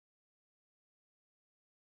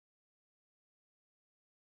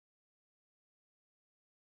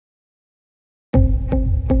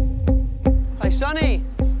Sonny,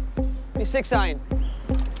 me 6-iron.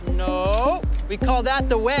 No, we call that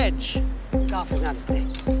the wedge. Golf is not his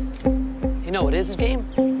thing. You know what is his game?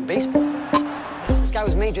 Baseball. This guy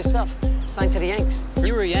was major stuff, signed to the Yanks.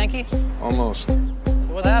 You were a Yankee? Almost. So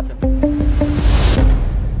what happened?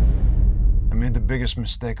 I made the biggest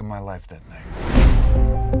mistake of my life that night.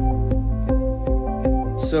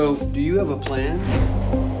 So, do you have a plan?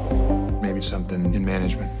 Maybe something in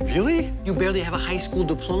management. Really? You barely have a high school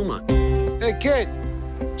diploma. Hey, kid.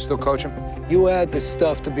 Still coaching? You had the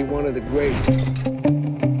stuff to be one of the greats.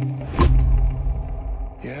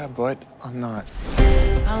 Yeah, but I'm not.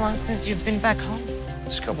 How long since you've been back home?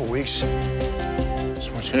 It's a couple weeks.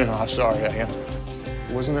 Just want you to know how sorry I am.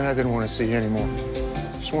 It wasn't that I didn't want to see you anymore.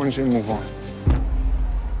 Just wanted you to move on.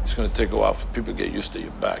 It's gonna take a while for people to get used to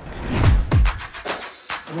your back.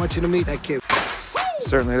 I want you to meet that kid.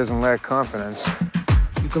 Certainly doesn't lack confidence.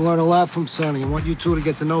 You can learn a lot from Sonny. I want you two to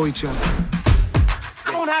get to know each other.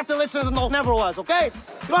 I don't have to listen to no never was, okay?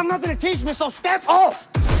 You don't have nothing to teach me, so step off!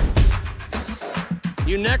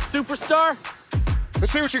 You next, superstar?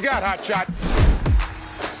 Let's see what you got, hotshot.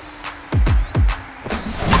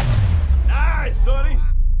 Nice, Sonny.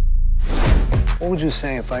 What would you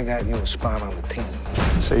say if I got you a spot on the team?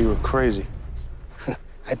 Say you were crazy.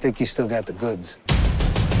 I think you still got the goods.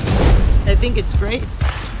 I think it's great.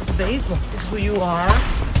 Baseball is who you are.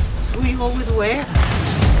 It's who you always were.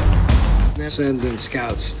 Sending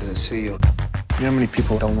scouts to see you. You know how many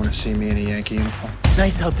people don't want to see me in a Yankee uniform?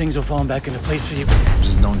 Nice how things are falling back into place for you. I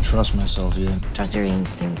just don't trust myself yet. Trust your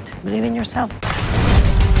instinct. Believe in yourself.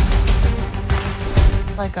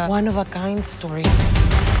 It's like a one-of-a-kind story.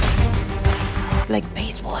 Like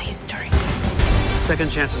baseball history. Second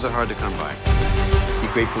chances are hard to come by. Be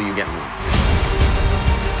grateful you get one.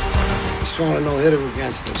 He's throwing a no-hitter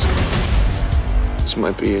against us. This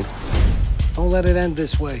might be it. Don't let it end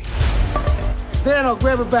this way. Stano,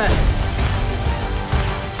 grab it back.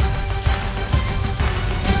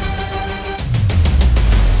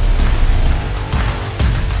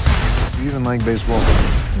 Do you even like baseball?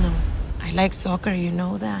 No, I like soccer, you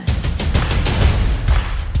know that.